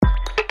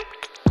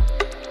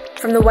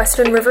From the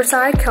Western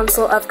Riverside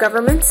Council of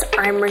Governments,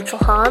 I'm Rachel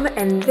Hom,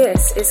 and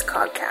this is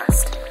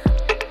COGcast.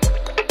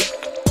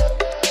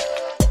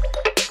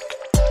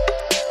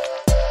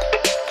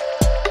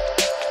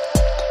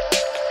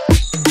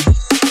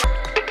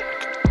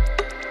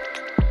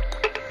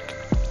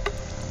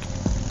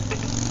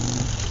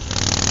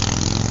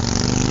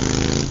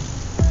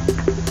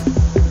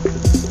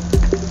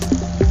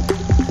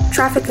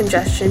 Traffic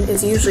congestion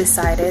is usually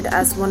cited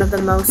as one of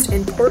the most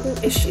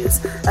important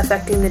issues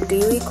affecting the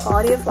daily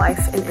quality of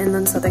life in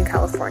inland Southern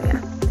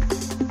California.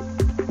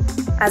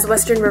 As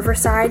Western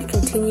Riverside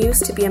continues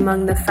to be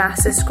among the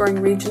fastest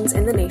growing regions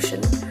in the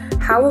nation,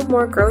 how will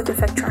more growth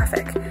affect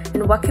traffic,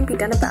 and what can be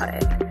done about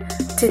it?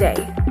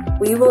 Today,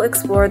 we will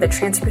explore the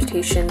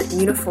Transportation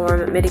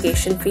Uniform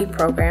Mitigation Fee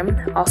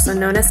Program, also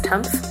known as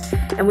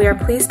TUMF, and we are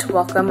pleased to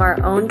welcome our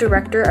own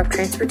Director of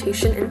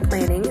Transportation and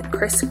Planning,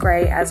 Chris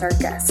Gray, as our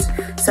guest.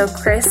 So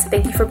Chris,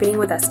 thank you for being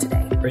with us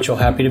today. Rachel,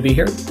 happy to be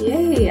here.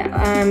 Yay.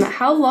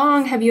 How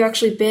long have you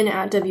actually been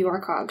at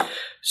WRCOG?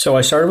 So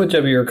I started with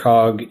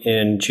WRCOG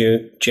in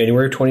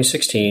January of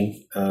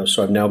 2016,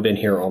 so I've now been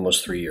here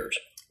almost 3 years.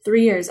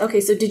 3 years. Okay,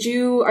 so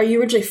are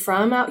you originally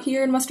from out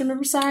here in Western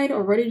Riverside,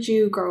 or where did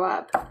you grow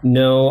up?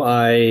 No,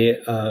 I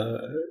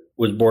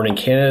was born in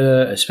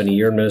Canada. I spent a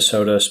year in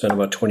Minnesota, spent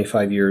about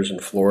 25 years in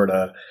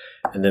Florida,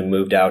 and then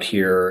moved out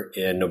here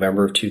in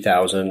November of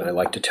 2000. I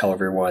like to tell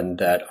everyone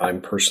that I'm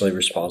personally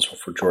responsible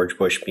for George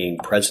Bush being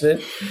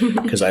president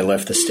because I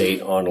left the state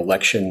on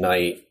election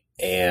night,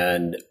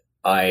 and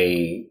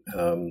I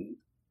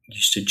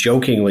used to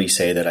jokingly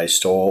say that I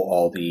stole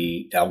all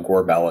the Al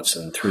Gore ballots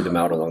and threw them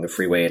out along the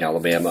freeway in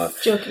Alabama.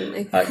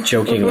 Jokingly. But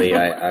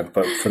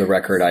for the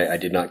record, I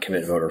did not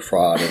commit voter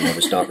fraud, and I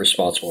was not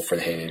responsible for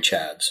the hanging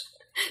chads.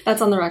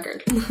 That's on the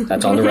record.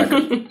 That's on the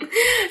record.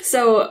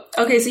 So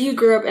you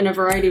grew up in a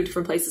variety of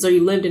different places, or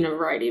you lived in a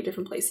variety of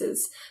different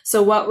places.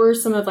 So what were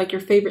some of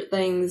your favorite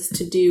things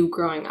to do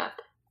growing up?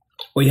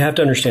 Well, you have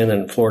to understand that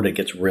in Florida it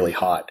gets really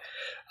hot.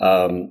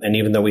 And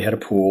even though we had a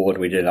pool and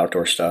we did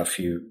outdoor stuff,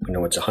 you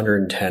know, it's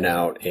 110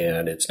 out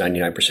and it's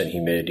 99%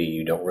 humidity.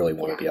 You don't really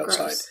want to be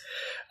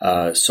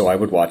outside. So I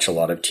would watch a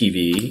lot of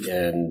TV,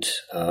 and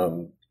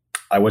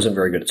I wasn't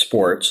very good at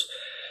sports.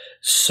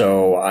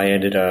 So I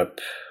ended up,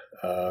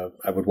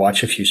 I would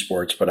watch a few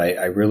sports, but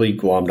I really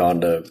glommed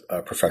onto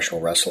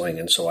professional wrestling.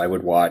 And so I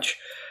would watch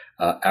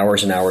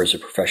hours and hours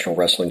of professional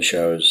wrestling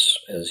shows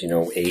as,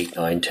 8,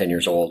 9, 10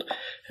 years old.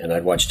 And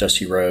I'd watch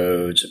Dusty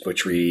Rhodes and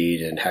Butch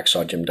Reed and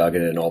Hacksaw Jim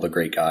Duggan and all the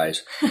great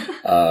guys.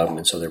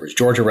 And so there was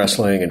Georgia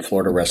wrestling and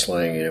Florida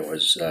wrestling. And it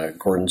was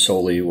Gordon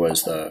Soley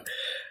was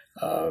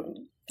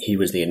he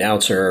was the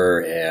announcer.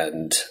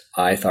 And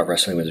I thought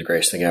wrestling was the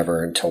greatest thing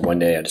ever until one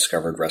day I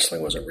discovered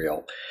wrestling wasn't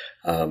real.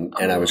 And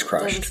I was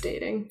crushed.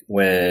 Devastating.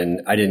 When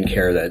I didn't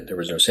care that there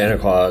was no Santa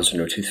Claus,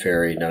 no Tooth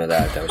Fairy, none of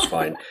that. That was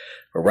fine.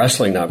 But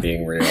wrestling not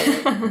being real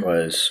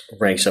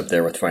ranks up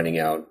there with finding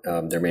out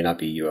there may not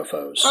be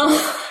UFOs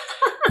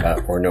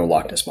or no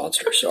Loch Ness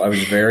Monster. So I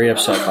was very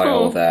upset by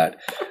all of that.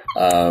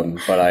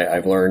 But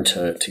I've learned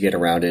to get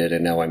around it,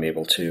 and now I'm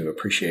able to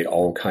appreciate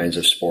all kinds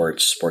of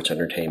sports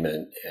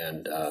entertainment,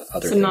 and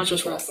other things. So not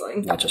just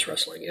wrestling. Not just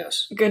wrestling,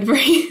 yes. Good for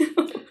you.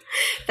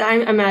 I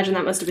imagine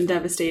that must have been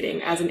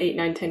devastating as an 8,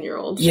 9,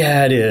 10-year-old.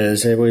 Yeah, it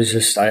is. It was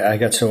just, I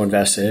got so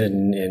invested,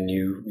 and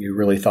you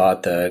really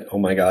thought that, oh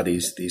my God,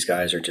 these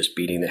guys are just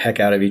beating the heck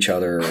out of each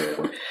other,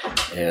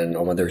 and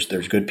oh my, there's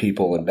good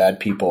people and bad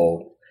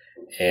people,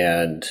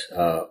 and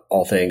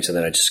all things. And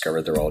then I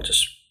discovered they're all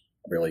just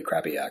really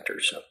crappy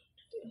actors. So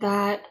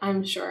that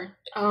I'm sure.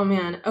 Oh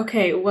man.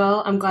 Okay.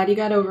 Well, I'm glad you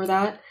got over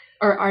that.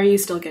 Or are you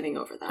still getting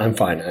over that? I'm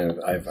fine.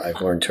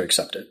 I've learned to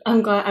accept it.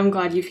 I'm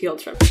glad you've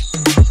healed from it.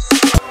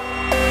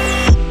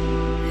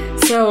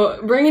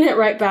 So bringing it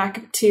right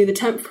back to the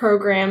TEMP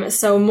program.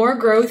 So more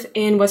growth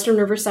in Western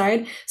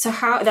Riverside. So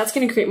how that's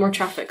going to create more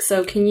traffic.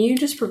 So can you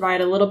just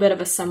provide a little bit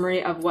of a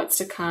summary of what's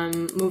to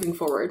come moving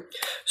forward?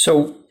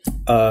 So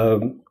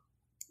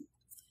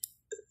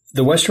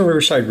the Western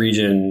Riverside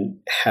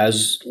region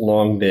has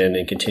long been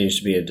and continues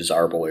to be a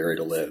desirable area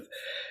to live.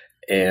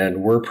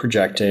 And we're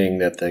projecting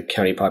that the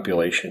county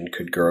population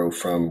could grow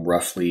from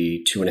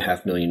roughly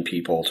 2.5 million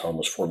people to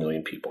almost 4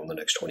 million people in the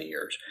next 20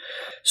 years.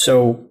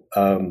 So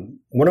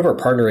one of our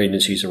partner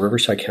agencies, the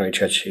Riverside County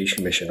Transportation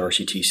Commission,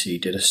 RCTC,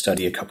 did a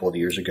study a couple of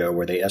years ago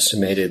where they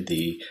estimated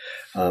the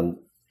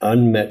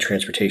unmet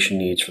transportation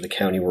needs for the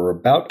county were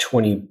about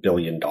 $20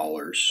 billion.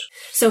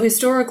 So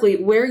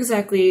historically, where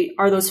exactly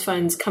are those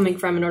funds coming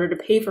from in order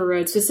to pay for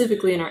roads,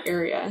 specifically in our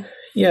area?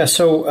 Yeah,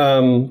 so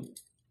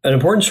an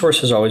important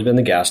source has always been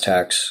the gas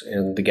tax,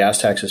 and the gas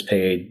tax is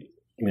paid,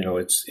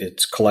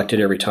 it's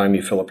collected every time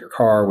you fill up your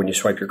car, when you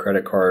swipe your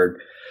credit card.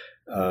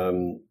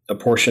 A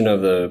portion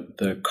of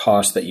the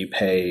cost that you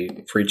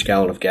pay for each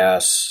gallon of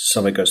gas,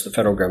 some of it goes to the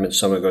federal government,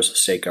 some of it goes to the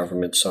state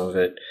government, some of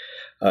it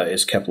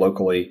is kept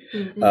locally.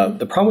 Mm-hmm.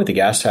 The problem with the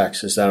gas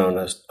tax is that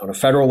on a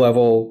federal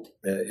level,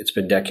 it's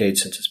been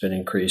decades since it's been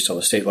increased. On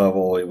the state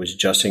level, it was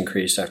just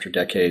increased after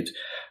decades.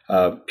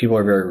 People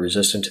are very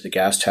resistant to the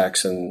gas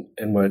tax, and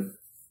what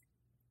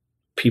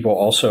people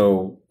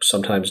also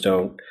sometimes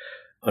don't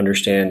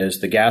understand is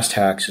the gas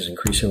tax is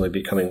increasingly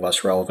becoming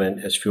less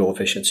relevant as fuel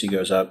efficiency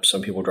goes up.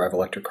 Some people drive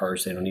electric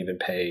cars. They don't even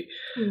pay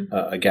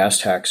a gas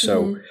tax.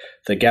 So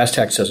the gas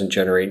tax doesn't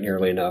generate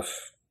nearly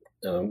enough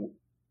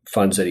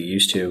funds that it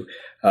used to.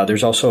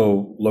 There's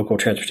also local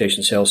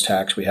transportation sales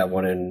tax. We have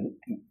one in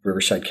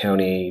Riverside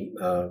County,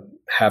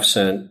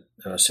 half-cent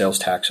sales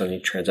tax on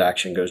each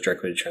transaction goes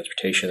directly to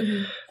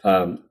transportation.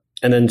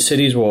 And then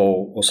cities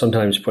will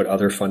sometimes put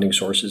other funding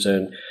sources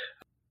in.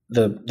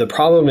 The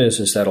problem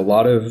is that a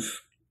lot of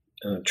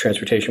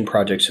transportation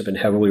projects have been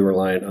heavily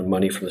reliant on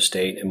money from the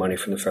state and money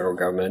from the federal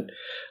government.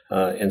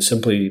 And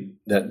simply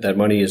that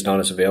money is not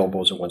as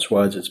available as it once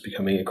was. It's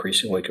becoming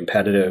increasingly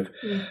competitive.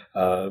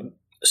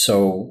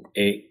 So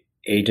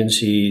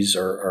agencies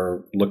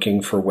are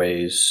looking for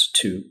ways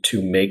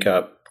to make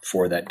up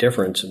for that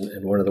difference.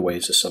 And one of the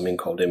ways is something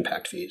called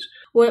impact fees.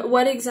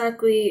 What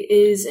exactly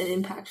is an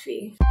impact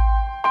fee?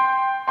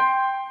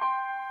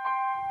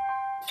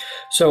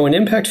 So an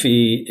impact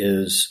fee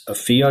is a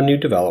fee on new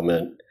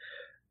development,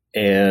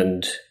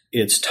 and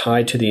it's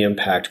tied to the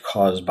impact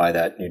caused by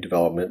that new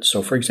development.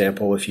 So, for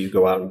example, if you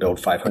go out and build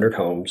 500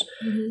 homes,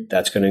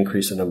 that's going to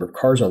increase the number of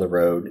cars on the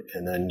road,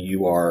 and then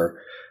you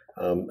are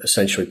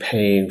essentially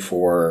paying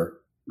for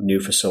new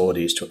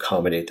facilities to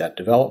accommodate that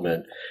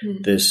development.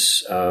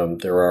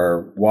 There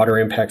are water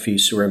impact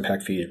fees, sewer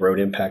impact fees, road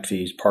impact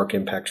fees, park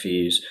impact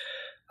fees.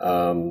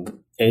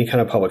 Any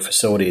kind of public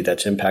facility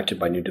that's impacted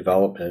by new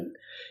development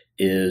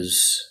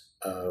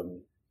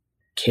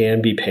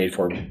can be paid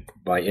for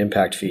by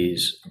impact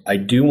fees. I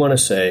do want to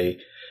say,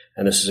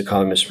 and this is a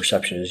common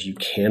misperception, is you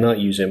cannot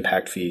use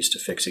impact fees to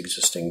fix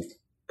existing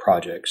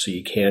projects. So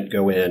you can't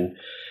go in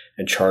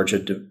and charge a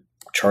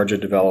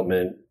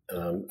development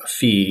a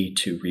fee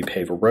to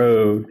repave a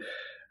road,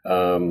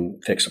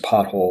 fix a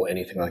pothole,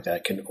 anything like that.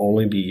 It can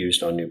only be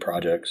used on new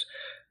projects.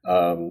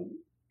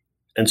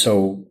 And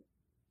so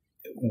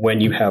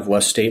when you have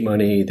less state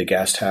money, the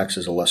gas tax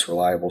is a less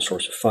reliable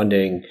source of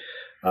funding.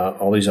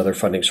 All these other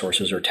funding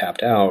sources are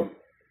tapped out.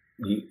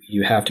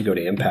 You have to go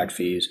to impact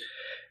fees.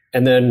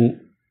 And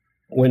then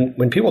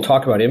when people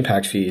talk about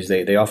impact fees,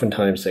 they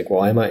oftentimes think,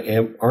 well,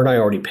 aren't I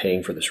already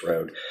paying for this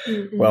road?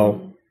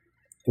 Well,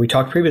 we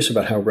talked previously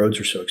about how roads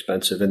are so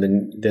expensive.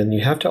 And then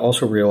you have to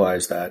also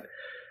realize that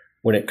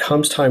when it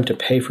comes time to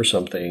pay for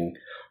something,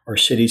 our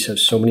cities have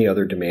so many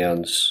other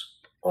demands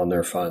on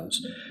their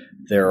funds.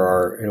 There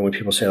are, when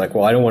people say like,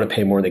 well, I don't want to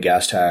pay more in the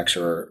gas tax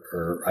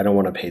or I don't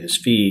want to pay this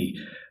fee.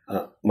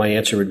 My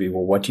answer would be,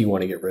 well, what do you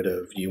want to get rid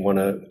of? Do you want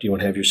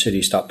to have your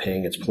city stop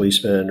paying its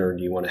policemen, or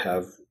do you want to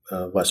have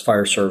less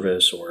fire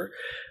service, or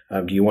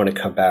do you want to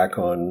cut back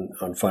on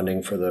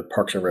funding for the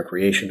Parks and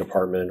Recreation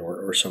Department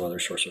or some other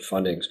source of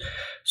fundings?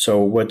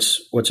 So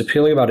what's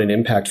appealing about an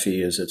impact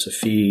fee is it's a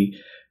fee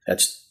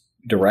that's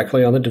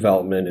directly on the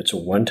development. It's a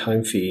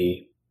one-time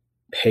fee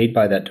paid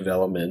by that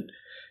development,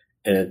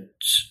 and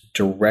it's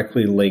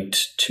directly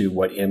linked to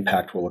what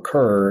impact will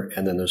occur,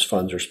 and then those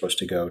funds are supposed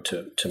to go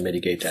to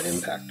mitigate that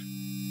impact.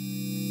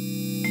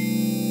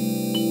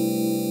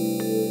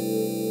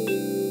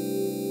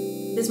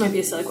 This might be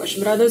a silly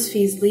question, but are those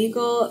fees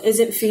legal?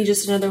 Isn't fee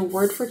just another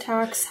word for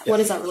tax? What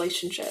is that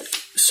relationship?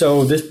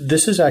 So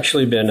this has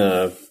actually been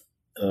a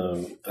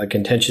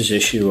contentious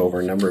issue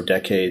over a number of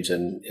decades,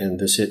 and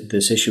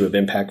this issue of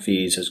impact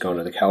fees has gone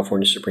to the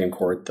California Supreme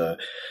Court, the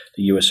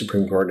U.S.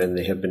 Supreme Court, and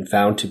they have been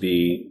found to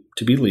be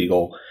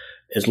legal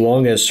as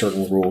long as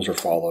certain rules are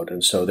followed.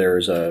 And so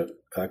there's a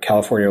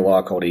California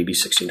law called AB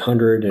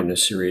 1600 and a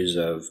series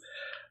of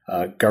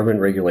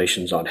government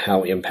regulations on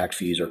how impact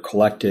fees are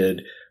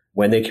collected,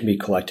 when they can be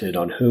collected,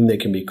 on whom they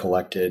can be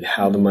collected,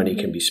 how the money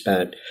can be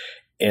spent.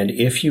 And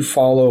if you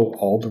follow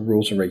all the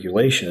rules and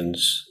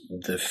regulations,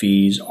 the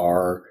fees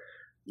are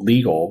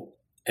legal.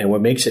 And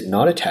what makes it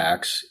not a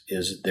tax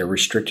is they're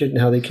restricted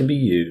in how they can be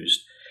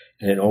used.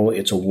 And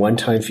it's a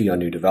one-time fee on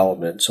new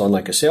development. So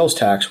unlike a sales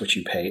tax, which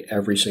you pay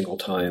every single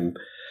time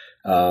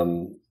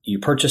you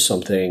purchase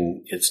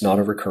something, it's not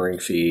a recurring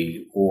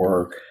fee,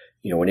 or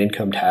an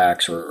income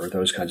tax or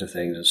those kinds of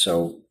things. And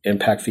so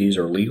impact fees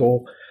are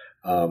legal.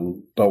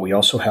 But we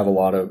also have a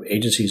lot of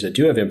agencies that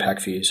do have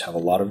impact fees, have a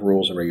lot of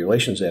rules and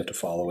regulations they have to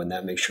follow, and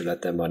that makes sure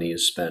that the money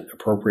is spent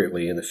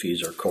appropriately and the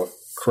fees are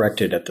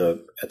corrected at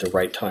the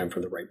right time for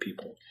the right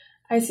people.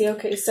 I see.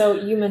 Okay. So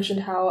you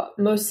mentioned how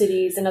most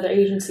cities and other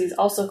agencies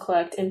also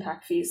collect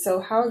impact fees. So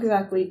how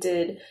exactly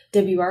did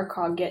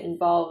WRCOG get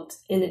involved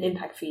in an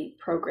impact fee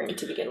program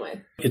to begin with?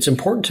 It's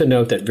important to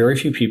note that very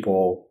few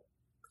people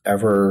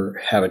ever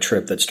have a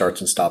trip that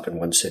starts and stops in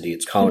one city.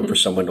 It's common for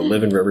someone to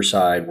live in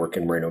Riverside, work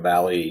in Moreno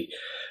Valley.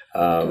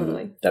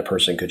 Totally. That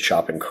person could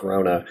shop in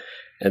Corona.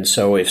 And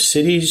so if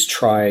cities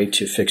try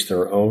to fix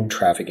their own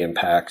traffic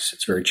impacts,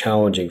 it's very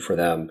challenging for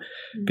them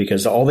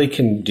because all they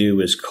can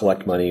do is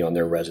collect money on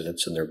their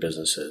residents and their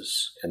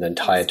businesses and then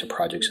tie it to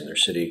projects in their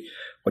city.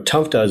 What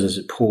TUMF does is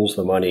it pools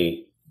the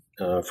money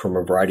from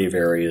a variety of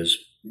areas,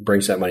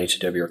 brings that money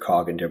to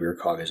WRCOG, and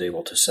WRCOG is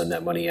able to send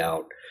that money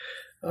out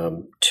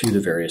to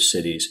the various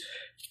cities.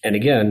 And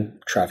again,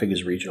 traffic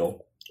is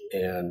regional.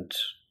 And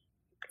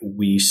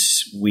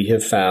we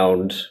have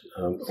found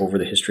over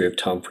the history of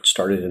TUMF, which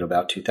started in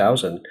about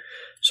 2000.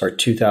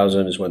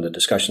 2000 is when the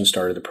discussion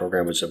started. The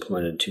program was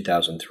implemented in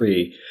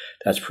 2003.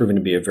 That's proven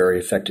to be a very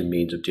effective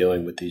means of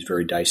dealing with these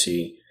very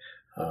dicey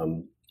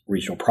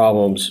regional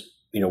problems.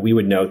 We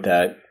would note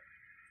that,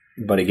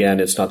 but again,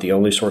 it's not the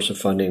only source of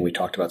funding. We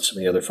talked about some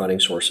of the other funding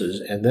sources.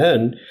 And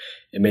then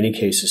in many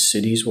cases,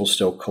 cities will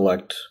still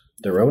collect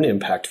their own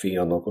impact fee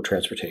on local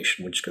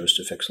transportation, which goes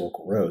to fix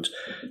local roads.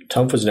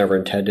 TUMF was never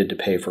intended to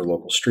pay for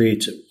local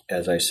streets.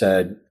 As I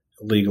said,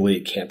 legally,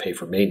 it can't pay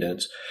for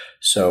maintenance.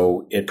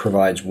 So it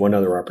provides one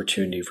other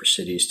opportunity for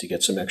cities to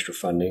get some extra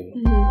funding.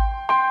 Mm-hmm.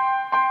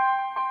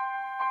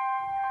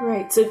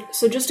 Right.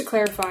 So just to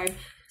clarify,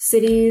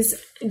 cities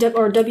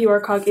or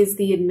WRCOG is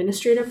the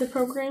administrator of the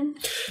program?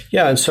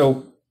 Yeah. And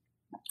so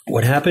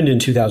what happened in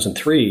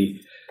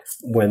 2003,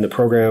 when the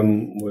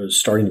program was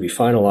starting to be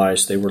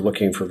finalized, they were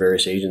looking for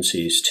various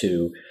agencies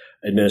to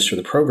administer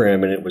the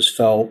program, and it was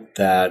felt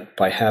that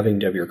by having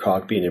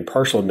WRCOG be an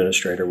impartial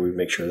administrator, we would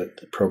make sure that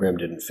the program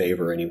didn't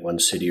favor any one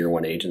city or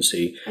one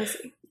agency. I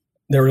see.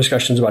 There were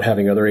discussions about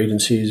having other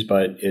agencies,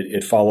 but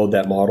it followed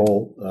that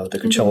model. The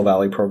Coachella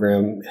Valley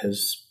program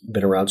has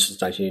been around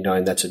since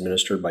 1989. That's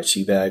administered by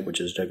CVAG,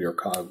 which is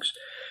WRCOG's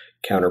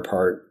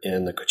counterpart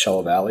in the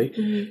Coachella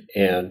Valley.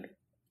 And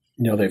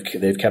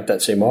they've kept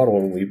that same model,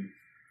 and we've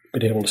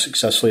been able to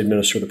successfully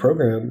administer the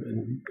program.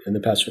 And in the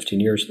past 15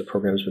 years, the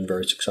program has been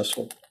very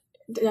successful.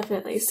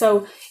 Definitely.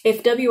 So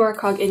if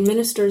WRCOG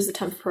administers the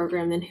TUMF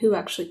program, then who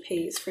actually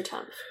pays for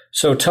TUMF?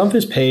 So TUMF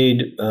is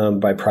paid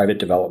by private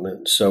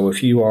development. So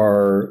if you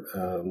are,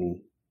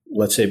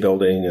 let's say,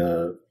 building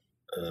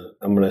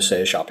I'm going to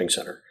say a shopping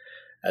center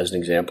as an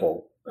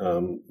example,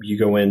 you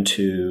go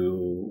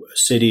into a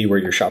city where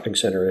your shopping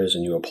center is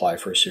and you apply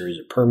for a series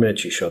of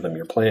permits. You show them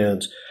your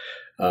plans.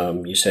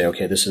 You say,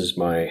 okay, this is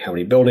how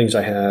many buildings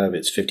I have.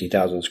 It's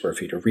 50,000 square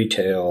feet of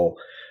retail.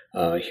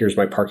 Here's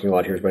my parking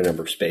lot. Here's my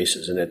number of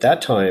spaces. And at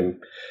that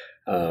time,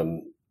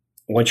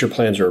 once your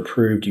plans are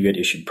approved, you get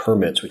issued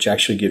permits, which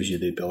actually gives you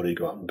the ability to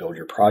go out and build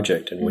your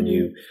project. And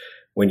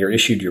when you're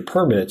issued your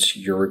permits,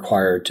 you're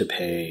required to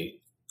pay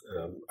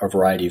a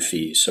variety of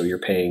fees. So you're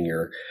paying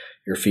your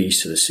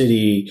fees to the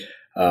city.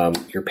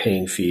 You're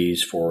paying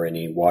fees for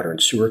any water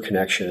and sewer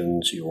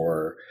connections.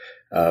 You're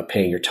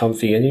paying your TUMF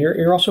fee, and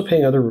you're also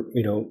paying other,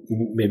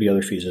 maybe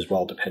other fees as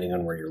well, depending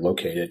on where you're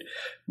located.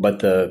 But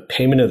the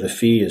payment of the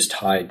fee is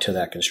tied to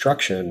that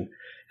construction.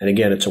 And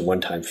again, it's a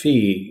one-time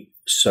fee.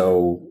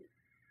 So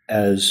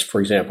as, for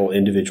example,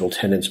 individual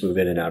tenants move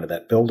in and out of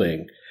that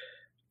building,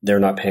 they're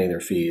not paying their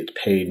fee. It's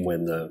paid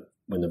when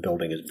the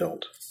building is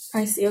built.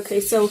 I see. Okay.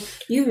 So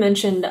you've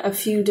mentioned a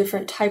few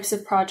different types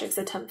of projects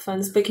that TUMF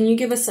funds, but can you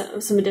give us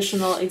some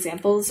additional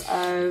examples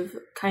of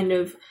kind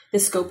of the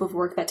scope of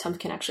work that TUMF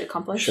can actually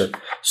accomplish? Sure.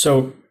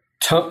 So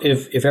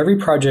if every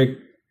project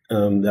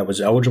that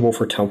was eligible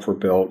for TUMF were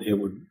built,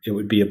 it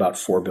would be about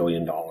 $4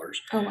 billion. Oh,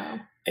 wow.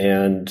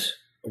 And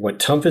what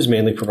TUMF is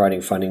mainly providing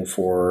funding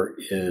for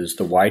is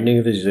the widening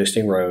of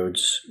existing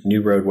roads,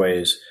 new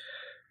roadways,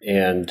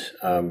 and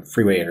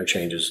freeway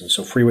interchanges. And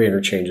so freeway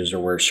interchanges are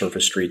where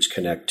surface streets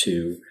connect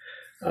to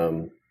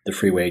the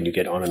freeway, and you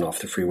get on and off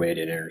the freeway at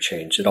an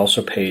interchange. It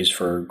also pays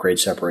for grade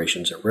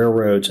separations at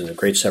railroads, and the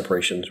grade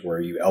separations where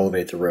you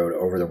elevate the road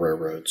over the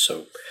railroad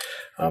so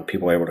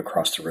people are able to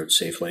cross the road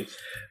safely.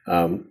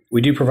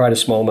 We do provide a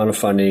small amount of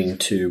funding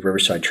to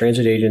Riverside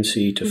Transit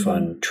Agency to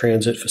fund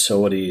transit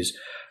facilities,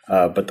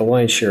 but the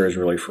lion's share is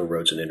really for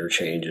roads and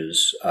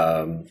interchanges.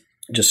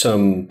 Just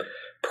some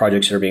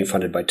projects that are being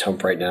funded by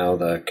TUMF right now.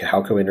 The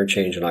Cajalco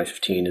interchange on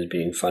I-15 is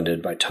being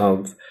funded by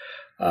TUMF.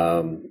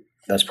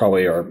 That's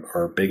probably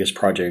our biggest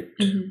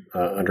project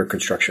under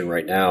construction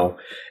right now.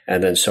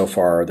 And then so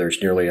far,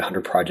 there's nearly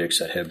 100 projects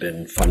that have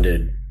been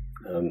funded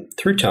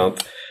through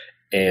TUMF.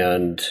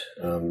 And,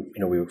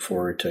 we look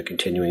forward to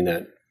continuing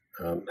that,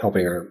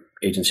 helping our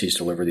agencies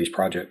deliver these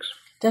projects.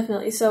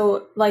 Definitely.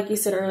 So like you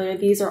said earlier,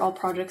 these are all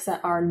projects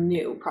that are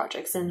new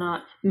projects. They're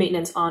not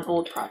maintenance on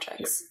old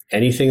projects.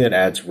 Anything that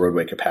adds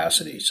roadway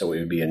capacity. So it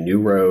would be a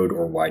new road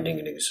or widening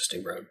an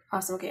existing road.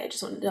 Awesome. Okay. I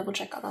just wanted to double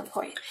check on that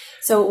point.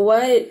 So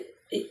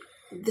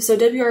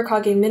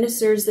WRCOG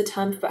administers the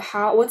TUMF,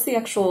 but what's the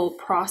actual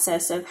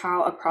process of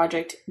how a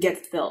project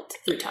gets built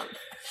through TUMF?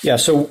 Yeah.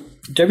 So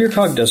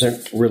WRCOG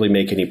doesn't really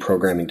make any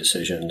programming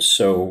decisions.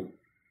 So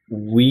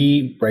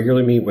we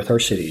regularly meet with our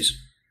cities,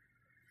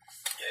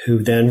 who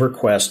then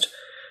request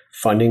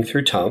funding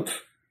through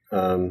TUMF.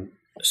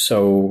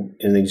 So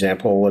in the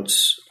example,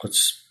 let's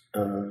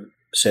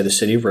say the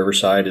city of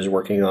Riverside is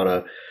working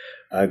on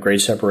a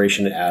grade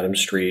separation at Adams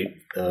Street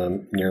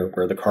near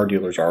where the car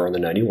dealers are on the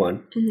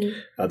 91.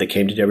 They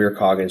came to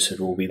WRCOG and said,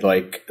 well, we'd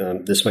like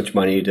this much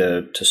money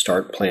to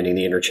start planning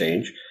the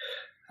interchange.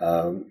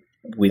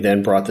 We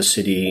then brought the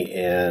city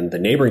and the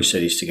neighboring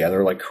cities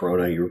together, like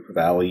Corona, Eureka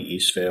Valley,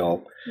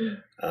 Eastvale,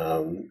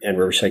 and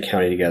Riverside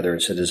County together,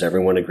 and said, does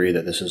everyone agree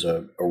that this is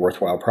a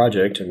worthwhile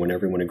project? And when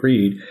everyone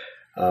agreed,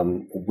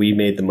 we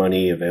made the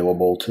money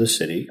available to the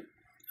city.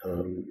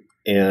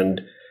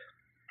 And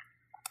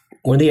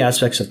One of the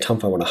aspects of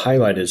TUMF I want to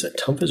highlight is that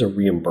TUMF is a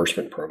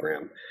reimbursement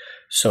program.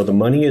 So the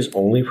money is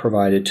only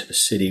provided to the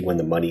city when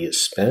the money is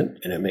spent,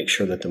 and it makes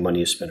sure that the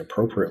money is spent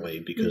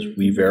appropriately because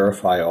we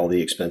verify all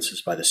the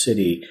expenses by the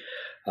city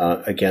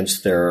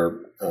against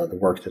the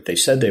work that they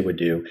said they would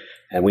do,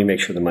 and we make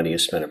sure the money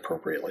is spent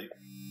appropriately.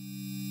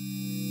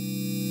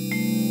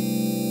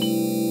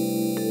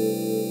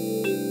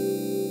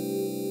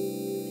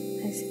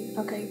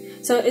 Okay.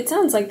 So it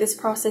sounds like this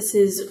process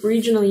is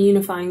regionally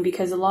unifying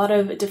because a lot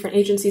of different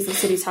agencies and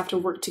cities have to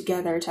work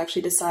together to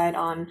actually decide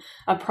on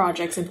a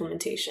project's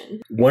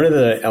implementation. One of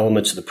the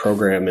elements of the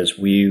program is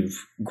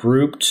we've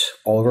grouped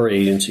all of our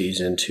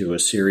agencies into a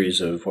series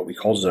of what we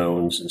call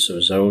zones. And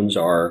so zones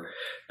are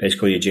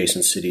basically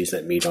adjacent cities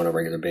that meet on a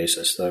regular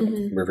basis.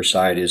 The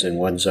Riverside is in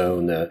one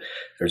zone.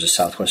 There's a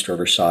Southwest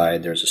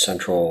Riverside. There's a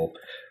central,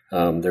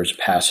 there's a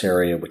pass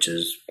area, which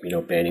is,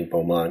 Banning,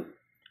 Beaumont,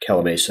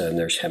 Calamasa, and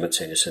there's Hemet,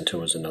 San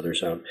Jacinto is another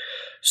zone.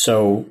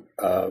 So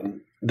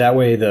that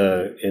way,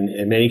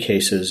 in many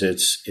cases,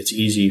 it's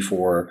easy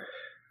for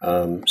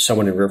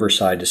someone in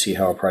Riverside to see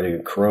how a project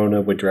in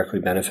Corona would directly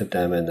benefit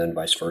them, and then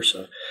vice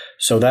versa.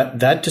 So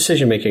that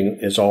decision making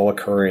is all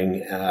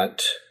occurring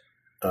at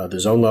the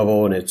zone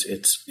level, and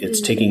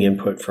it's taking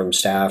input from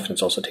staff, and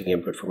it's also taking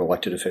input from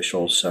elected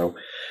officials. So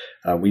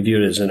we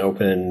view it as an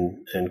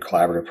open and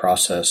collaborative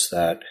process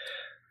that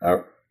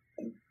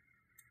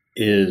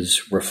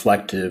is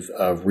reflective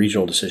of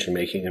regional decision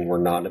making, and we're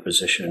not in a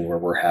position where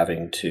we're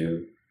having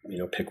to,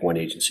 pick one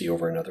agency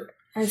over another.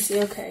 I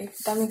see. Okay,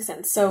 that makes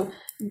sense. So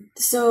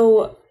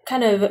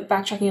kind of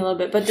backtracking a little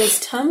bit, but does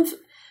TUMF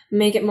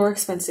make it more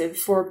expensive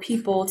for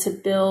people to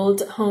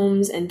build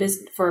homes and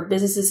for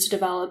businesses to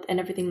develop and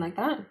everything like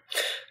that?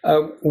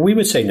 We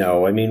would say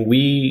no. I mean,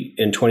 we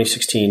in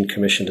 2016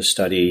 commissioned a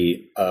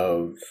study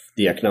of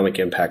the economic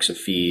impacts of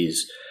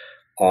fees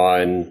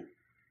on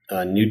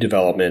new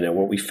development, and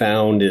what we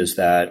found is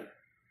that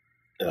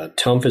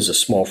TUMF is a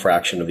small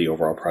fraction of the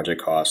overall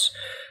project costs.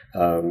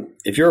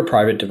 If you're a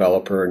private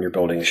developer and you're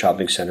building a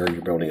shopping center,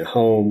 you're building a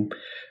home,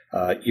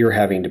 you're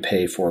having to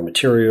pay for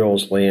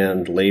materials,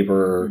 land,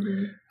 labor,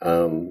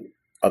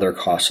 other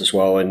costs as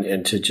well.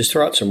 And to just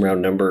throw out some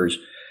round numbers,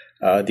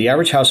 the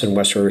average house in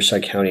West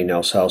Riverside County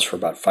now sells for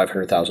about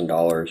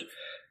 $500,000.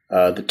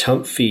 The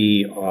TUMF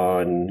fee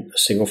on a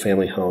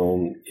single-family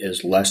home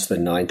is less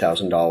than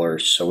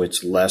 $9,000, so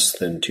it's less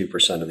than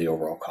 2% of the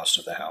overall cost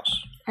of the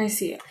house. I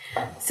see.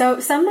 So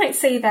some might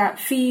say that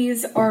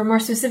fees, or more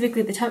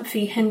specifically the TUMF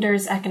fee,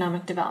 hinders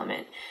economic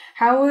development.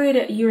 How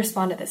would you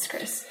respond to this,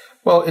 Chris?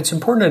 Well, it's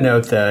important to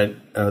note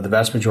that the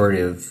vast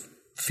majority of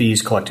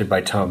fees collected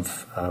by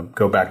TUMF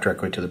go back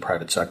directly to the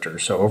private sector.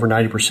 So over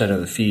 90% of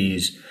the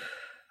fees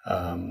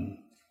of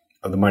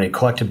the money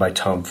collected by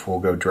TUMF will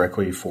go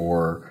directly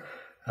for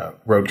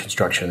road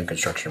construction and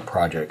construction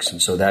projects. And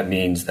so that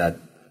means that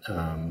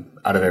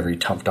out of every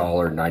TUMF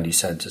dollar, 90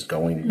 cents is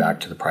going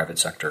back to the private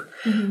sector.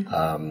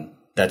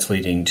 That's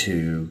leading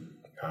to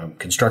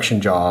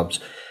construction jobs.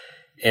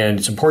 And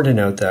it's important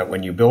to note that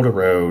when you build a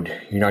road,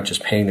 you're not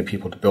just paying the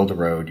people to build the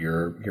road,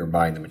 you're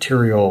buying the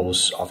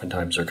materials.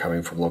 Oftentimes they're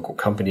coming from local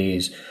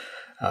companies.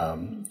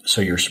 So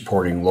you're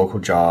supporting local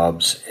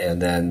jobs,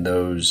 and then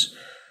those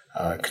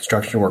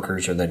construction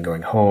workers are then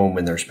going home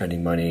and they're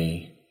spending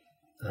money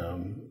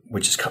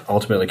which is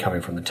ultimately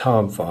coming from the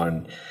TUMF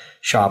on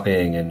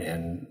shopping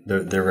and their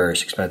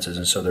various expenses.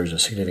 And so there's a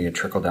significant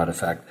trickle-down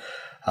effect.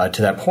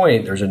 To that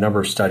point, there's a number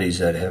of studies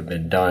that have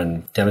been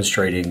done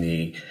demonstrating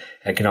the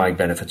economic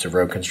benefits of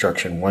road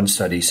construction. One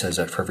study says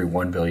that for every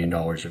 $1 billion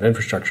of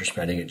infrastructure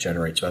spending, it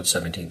generates about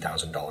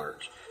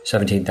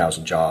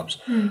 $17,000 jobs.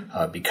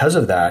 Because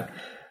of that,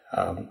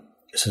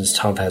 since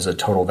TUMF has a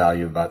total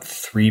value of about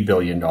 $3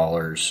 billion,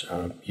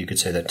 you could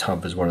say that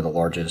TUMF is one of the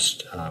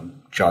largest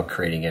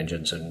job-creating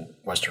engines in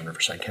Western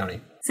Riverside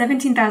County.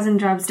 17,000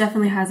 jobs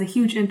definitely has a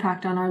huge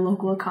impact on our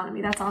local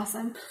economy. That's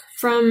awesome.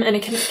 From an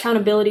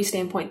accountability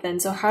standpoint then,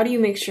 so how do you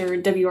make sure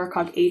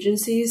WRCOG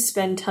agencies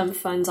spend TUMF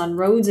funds on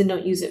roads and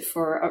don't use it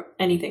for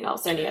anything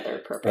else, any other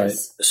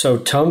purpose? Right. So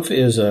TUMF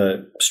is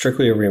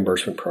strictly a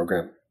reimbursement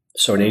program.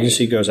 So an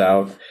agency goes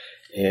out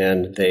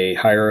and they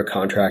hire a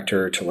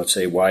contractor to, let's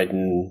say,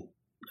 widen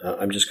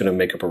I'm just going to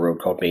make up a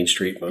road called Main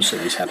Street. Most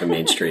cities have a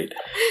Main Street.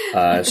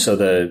 So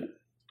the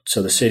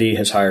city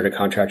has hired a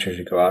contractor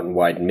to go out and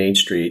widen Main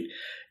Street.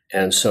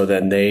 And so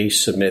then they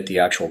submit the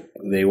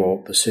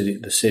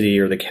city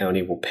or the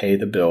county will pay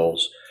the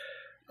bills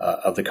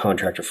of the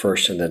contractor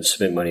first and then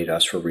submit money to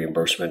us for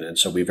reimbursement. And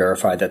so we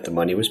verify that the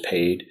money was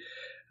paid.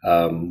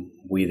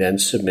 We then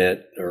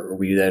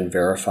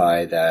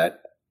verify that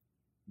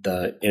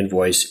the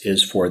invoice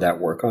is for that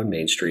work on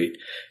Main Street.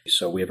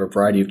 So we have a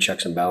variety of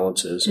checks and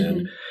balances,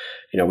 and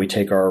we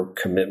take our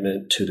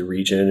commitment to the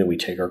region and we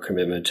take our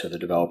commitment to the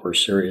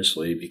developers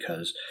seriously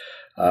because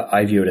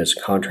I view it as a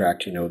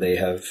contract. They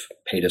have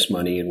paid us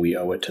money and we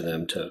owe it to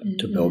them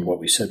to build what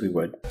we said we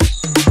would.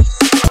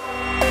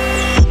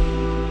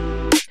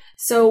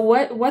 So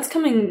what's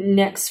coming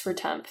next for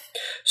TUMF?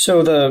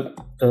 So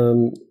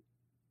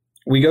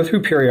we go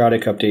through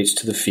periodic updates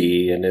to the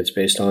fee, and it's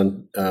based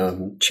on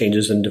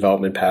changes in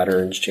development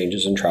patterns,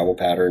 changes in travel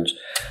patterns.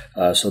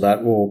 So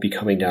that will be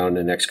coming down in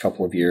the next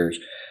couple of years.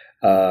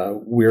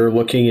 We're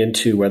looking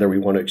into whether we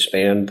want to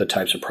expand the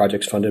types of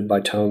projects funded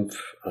by TUMF.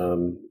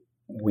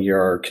 We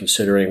are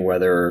considering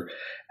whether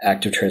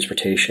active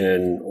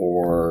transportation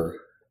or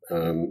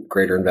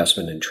greater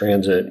investment in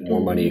transit, more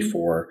money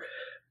for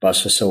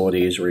bus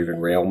facilities or even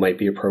rail might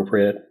be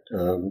appropriate.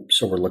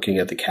 So we're looking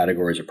at the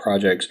categories of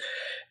projects.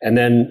 And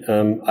then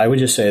I would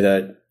just say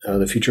that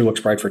the future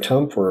looks bright for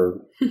TUMF. We're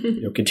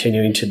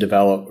continuing to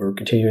develop or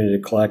continuing to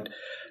collect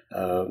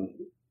a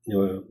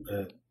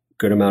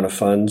good amount of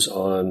funds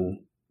on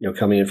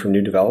coming in from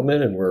new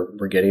development, and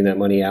we're getting that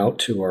money out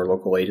to our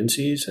local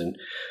agencies, and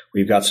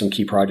we've got some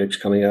key projects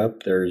coming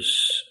up.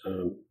 There's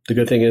the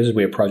good thing is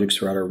we have projects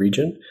throughout our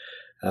region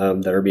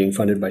that are being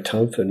funded by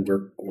TUMF, and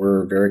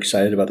we're very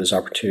excited about this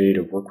opportunity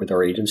to work with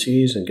our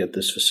agencies and get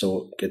these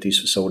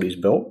facilities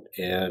built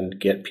and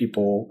get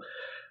people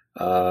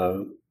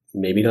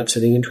maybe not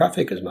sitting in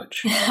traffic as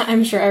much.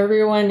 I'm sure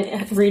everyone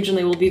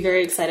regionally will be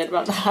very excited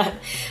about that.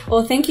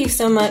 Well, thank you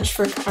so much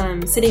for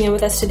sitting in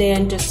with us today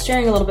and just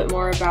sharing a little bit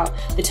more about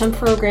the TUMF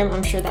program.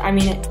 I'm sure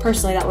that,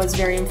 personally, that was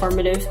very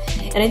informative.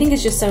 And I think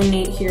it's just so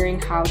neat hearing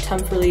how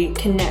TUMF really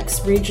connects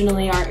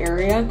regionally our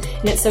area.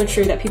 And it's so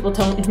true that people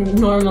don't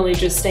normally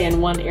just stay in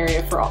one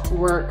area for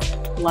work,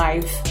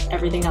 life,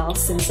 everything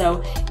else. And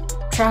so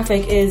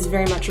traffic is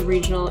very much a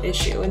regional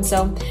issue. And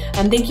so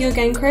thank you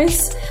again,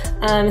 Chris.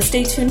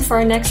 Stay tuned for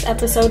our next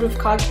episode of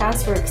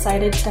COGcast. We're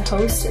excited to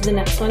host the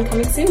next one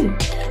coming soon.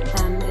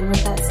 And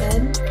with that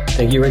said...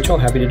 Thank you, Rachel.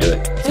 Happy to do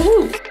it.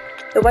 Woo-hoo.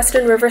 The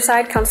Western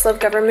Riverside Council of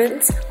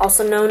Governments,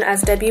 also known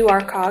as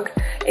WRCOG,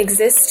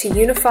 exists to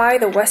unify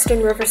the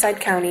Western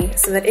Riverside County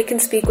so that it can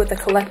speak with a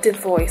collective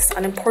voice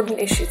on important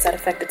issues that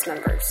affect its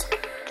members.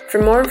 For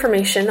more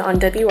information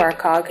on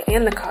WRCOG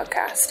and the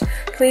COGcast,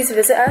 please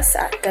visit us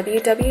at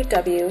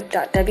www.wrcog.us.